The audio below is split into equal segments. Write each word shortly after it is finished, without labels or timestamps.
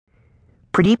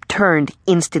Pradeep turned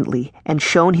instantly and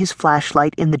shone his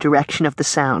flashlight in the direction of the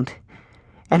sound,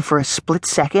 and for a split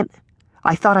second,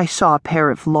 I thought I saw a pair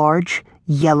of large,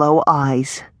 yellow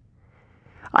eyes.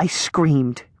 I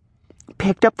screamed,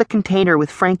 picked up the container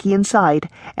with Frankie inside,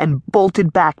 and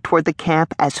bolted back toward the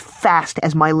camp as fast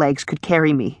as my legs could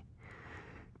carry me.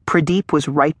 Pradeep was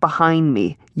right behind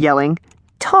me, yelling,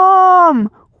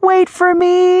 "Tom, wait for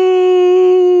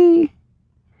me!"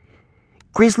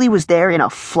 Grizzly was there in a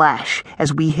flash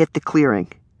as we hit the clearing.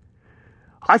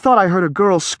 "I thought I heard a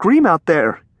girl scream out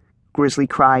there," Grizzly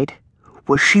cried.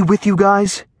 "Was she with you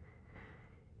guys?"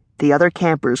 The other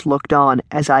campers looked on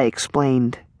as I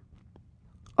explained.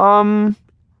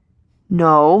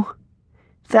 No.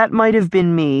 That might have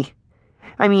been me.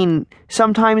 I mean,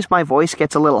 sometimes my voice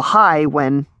gets a little high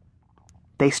when..."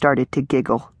 They started to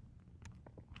giggle.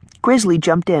 Grizzly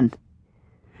jumped in.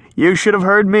 "You should have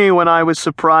heard me when I was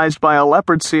surprised by a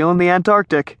leopard seal in the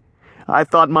Antarctic. I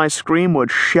thought my scream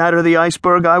would shatter the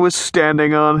iceberg I was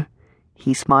standing on."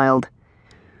 He smiled.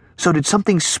 "So did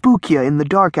something spook you in the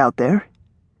dark out there?"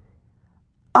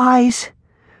 "Eyes,"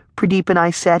 Pradeep and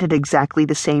I said at exactly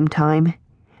the same time.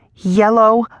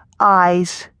 "Yellow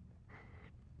eyes."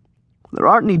 "There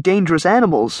aren't any dangerous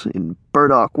animals in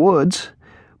Burdock Woods,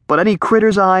 but any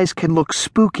critter's eyes can look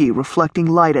spooky reflecting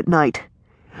light at night.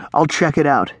 I'll check it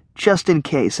out, just in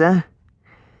case, eh?"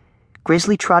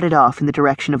 Grizzly trotted off in the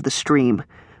direction of the stream,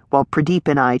 while Pradeep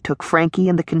and I took Frankie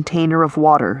and the container of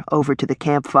water over to the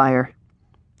campfire.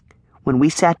 When we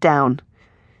sat down,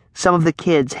 some of the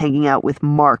kids hanging out with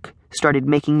Mark started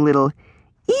making little,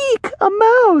 "Eek, a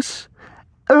mouse!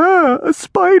 A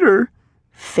spider!"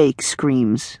 fake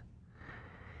screams.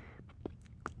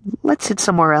 "Let's sit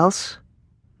somewhere else,"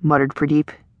 muttered Pradeep.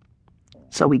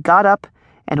 So we got up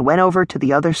and went over to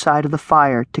the other side of the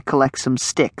fire to collect some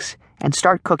sticks and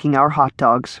start cooking our hot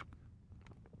dogs.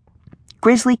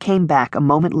 Grizzly came back a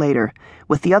moment later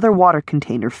with the other water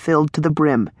container filled to the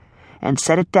brim and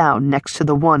set it down next to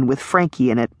the one with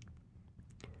Frankie in it.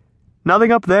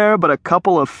 "Nothing up there but a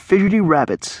couple of fidgety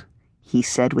rabbits," he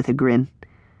said with a grin.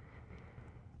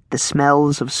 The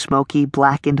smells of smoky,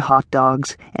 blackened hot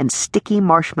dogs and sticky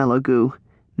marshmallow goo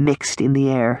mixed in the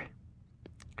air.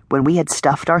 When we had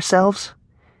stuffed ourselves,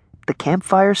 the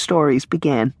campfire stories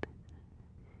began.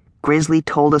 Grizzly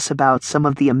told us about some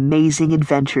of the amazing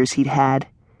adventures he'd had.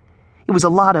 It was a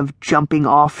lot of jumping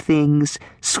off things,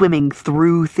 swimming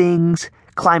through things,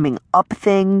 climbing up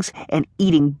things, and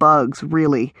eating bugs,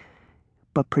 really.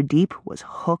 But Pradeep was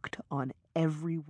hooked on every one.